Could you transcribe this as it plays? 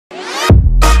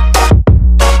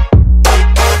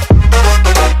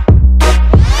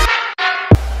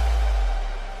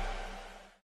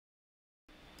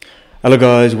Hello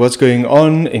guys, what's going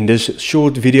on? In this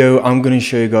short video I'm going to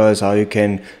show you guys how you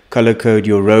can color code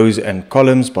your rows and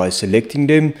columns by selecting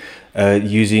them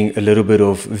using a little bit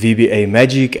of VBA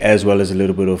magic as well as a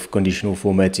little bit of conditional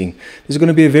formatting. This is going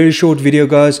to be a very short video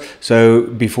guys, so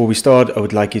before we start I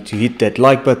would like you to hit that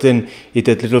like button, hit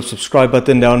that little subscribe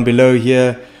button down below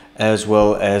here, as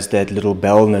well as that little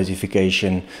bell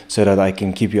notification so that I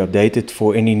can keep you updated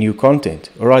for any new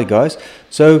content. Alright guys,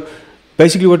 so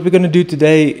basically what we're going to do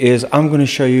today is I'm going to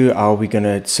show you how we're going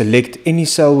to select any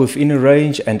cell within a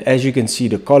range, and as you can see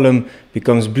the column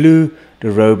becomes blue, the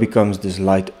row becomes this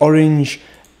light orange,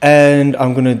 and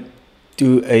I'm going to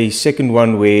do a second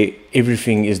one where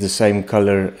everything is the same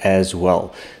color as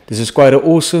well. This is quite an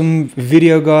awesome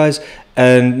video guys,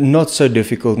 and not so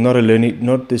difficult, not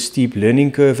the steep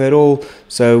learning curve at all.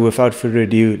 So without further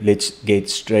ado, let's get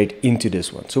straight into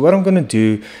this one. So what I'm going to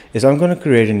do is I'm going to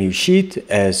create a new sheet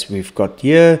as we've got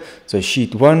here. So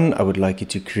sheet 1, I would like you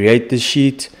to create the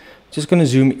sheet. Just going to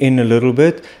zoom in a little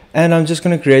bit, and I'm just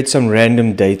going to create some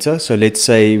random data. So let's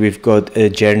say we've got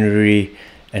January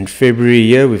and February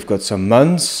here, we've got some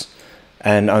months,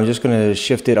 and I'm just going to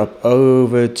shift it up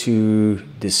over to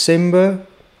December,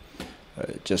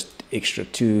 just extra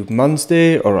 2 months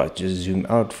there. Alright, just zoom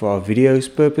out for our video's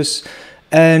purpose,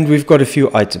 and we've got a few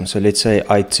items. So let's say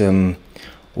item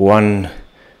 1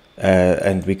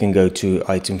 and we can go to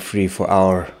item 3 for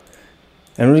our,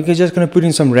 and we're just going to put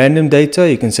in some random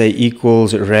data. You can say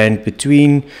equals rand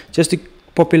between, just to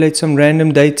populate some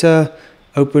random data.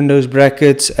 Open those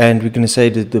brackets, and we're going to say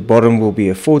that the bottom will be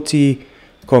a 40,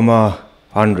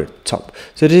 100 top.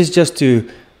 So this is just to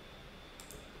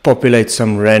populate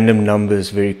some random numbers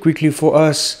very quickly for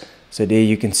us. So there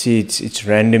you can see it's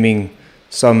randoming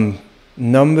some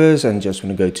numbers, and just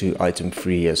want to go to item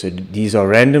 3 here. So these are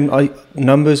random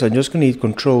numbers. I'm just going to hit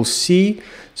Control C,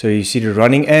 so you see the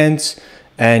running ants,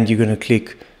 and you're going to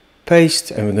click paste,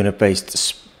 and we're going to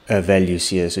paste values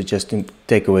here. So just to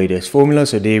take away this formula.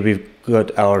 So there we've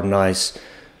got our nice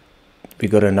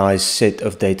set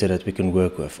of data that we can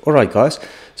work with. Alright guys,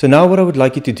 so now what I would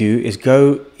like you to do is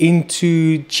go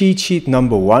into cheat sheet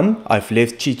number 1. I've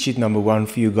left cheat sheet number 1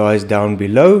 for you guys down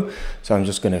below, so I'm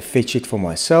just going to fetch it for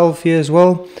myself here as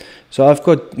well. So I've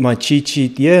got my cheat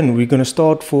sheet here, and we're going to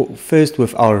start first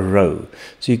with our row.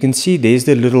 So you can see there's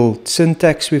the little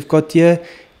syntax we've got here,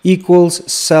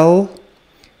 equals cell,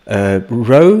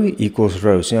 row equals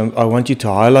row. So I want you to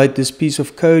highlight this piece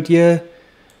of code here,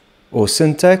 or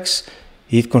syntax.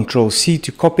 Hit Control C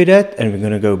to copy that, and we're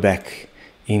going to go back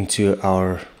into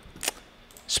our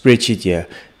spreadsheet here.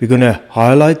 We're going to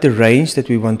highlight the range that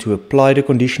we want to apply the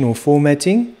conditional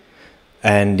formatting,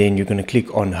 and then you're going to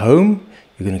click on home,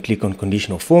 you're going to click on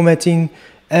conditional formatting,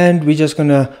 and we're just going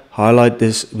to highlight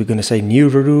this. We're going to say new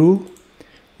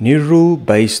rule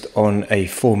based on a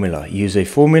formula. Use a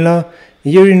formula.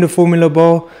 Here in the formula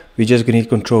bar, we're just going to hit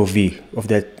Control V of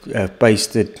that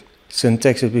pasted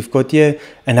syntax that we've got here.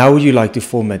 And how would you like to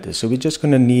format this? So we're just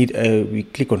going to need we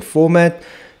click on format.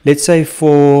 Let's say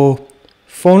for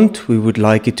font we would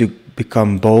like it to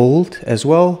become bold as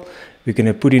well. We're going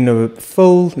to put in a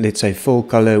fill, let's say fill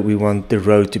color. We want the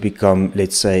row to become,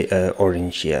 let's say,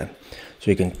 orange here. So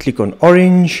you can click on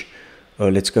orange, or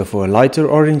let's go for a lighter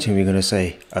orange, and we're going to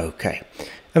say okay,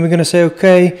 and we're going to say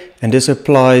okay, and this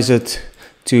applies it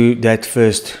to that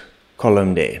first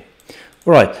column there.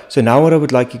 Alright, so now what I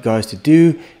would like you guys to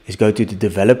do is go to the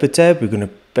developer tab. We're going to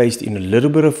paste in a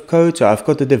little bit of code. So I've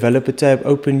got the developer tab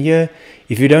open here.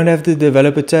 If you don't have the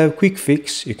developer tab, quick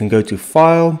fix, you can go to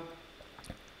file,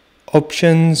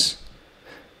 options,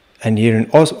 and here in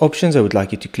options I would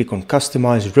like you to click on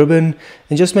customize ribbon,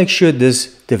 and just make sure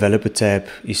this developer tab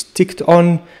is ticked on,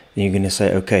 and you're going to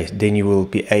say okay. Then you will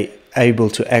be able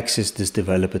to access this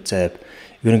developer tab.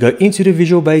 You're going to go into the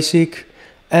Visual Basic,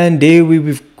 and there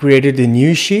we've created a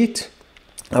new sheet.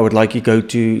 I would like you to go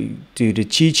to the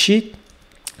cheat sheet.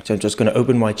 So I'm just going to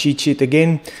open my cheat sheet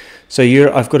again. So here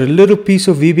I've got a little piece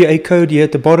of VBA code here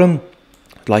at the bottom.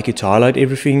 I'd like you to highlight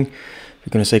everything.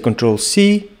 We're going to say Control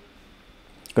C.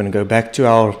 Going to go back to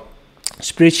our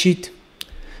spreadsheet,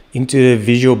 into the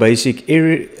Visual Basic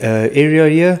area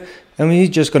here, and we're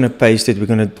just going to paste it. We're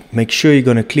going to make sure you're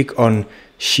going to click on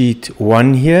sheet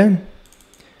 1 here.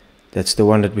 That's the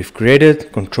one that we've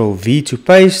created. Control V to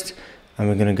paste, and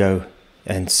we're going to go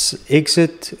and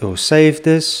exit or save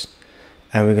this,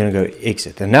 and we're going to go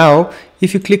exit. And now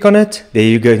if you click on it, there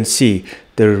you go and see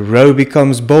the row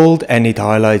becomes bold, and it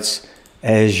highlights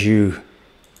as you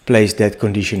place that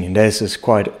condition in. This is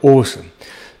quite awesome.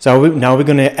 So now we're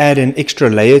going to add an extra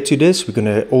layer to this. We're going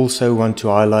to also want to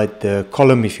highlight the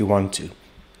column if you want to.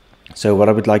 So what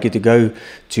I would like you to go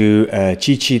to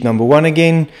cheat sheet number 1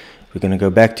 again, We're going to go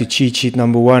back to cheat sheet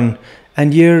number 1,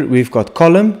 and here we've got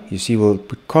column. You see, we'll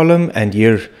put column, and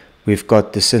here we've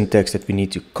got the syntax that we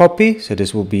need to copy. So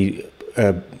this will be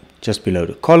just below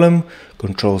the column.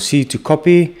 Control C to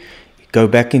copy. Go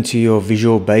back into your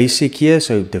Visual Basic here,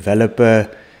 so developer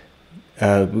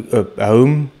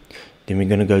home. Then we're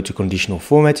going to go to conditional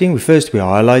formatting. First we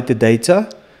highlight the data.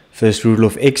 First rule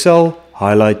of Excel,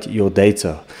 highlight your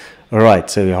data. Alright,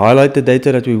 so we highlight the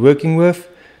data that we're working with.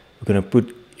 We're going to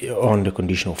put on the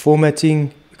conditional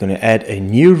formatting. We're going to add a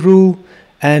new rule,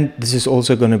 and this is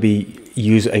also going to be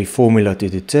use a formula to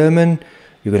determine.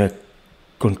 You're going to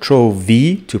Control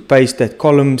V to paste that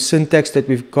column syntax that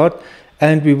we've got,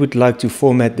 and we would like to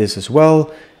format this as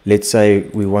well. Let's say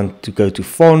we want to go to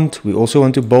font. We also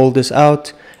want to bold this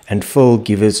out, and fill,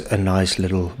 give us a nice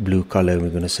little blue color. We're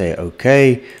going to say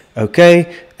okay,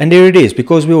 okay, and there it is.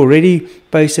 Because we already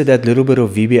pasted that little bit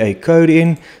of VBA code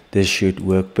in, this should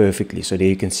work perfectly. So there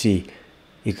you can see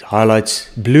it highlights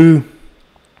blue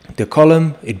the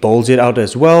column, it bolds it out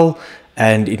as well,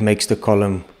 and it makes the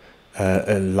column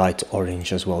a light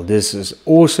orange as well. This is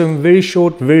awesome, very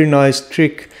short, very nice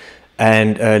trick.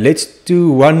 And let's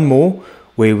do one more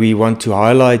where we want to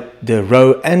highlight the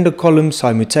row and the column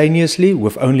simultaneously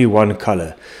with only one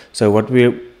color. So what we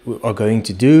are going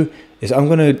to do is I'm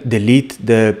going to delete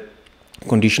the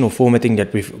conditional formatting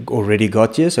that we've already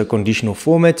got here. So conditional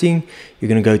formatting, you're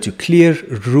going to go to clear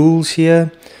rules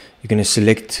here. You're going to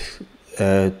select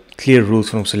clear rules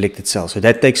from selected cells. So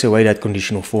that takes away that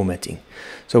conditional formatting.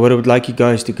 So what I would like you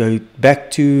guys to go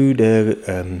back to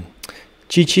the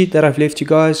cheat sheet that I've left you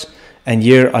guys. And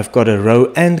here I've got a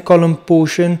row and column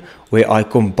portion where I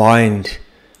combined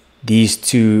these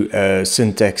two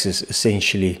syntaxes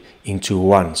essentially into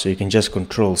one. So you can just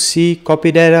Control C,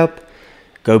 copy that up,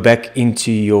 go back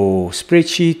into your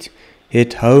spreadsheet,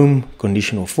 hit home,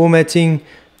 conditional formatting.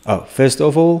 First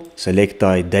of all, select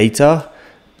thy data.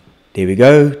 There we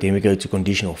go. Then we go to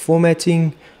conditional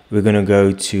formatting. We're going to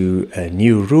go to a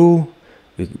new rule.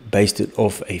 We based it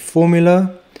off a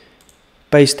formula.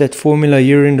 Paste that formula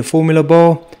here in the formula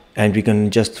bar, and we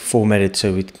can just format it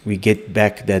so we get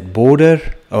back that border,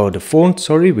 or the font,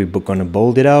 sorry. We're going to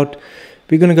bold it out.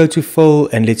 We're going to go to fill,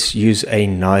 and let's use a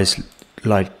nice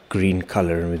light green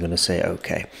color, and we're going to say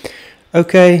okay.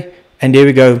 Okay, and there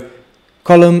we go.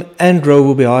 Column and row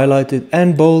will be highlighted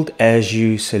and bold as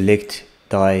you select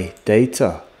thy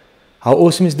data. How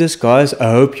awesome is this, guys?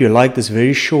 I hope you like this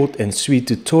very short and sweet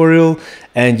tutorial,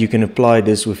 and you can apply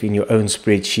this within your own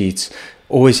spreadsheets.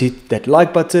 Always hit that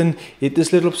like button, hit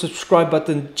this little subscribe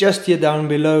button just here down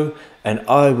below, and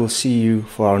I will see you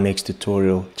for our next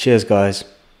tutorial. Cheers, guys.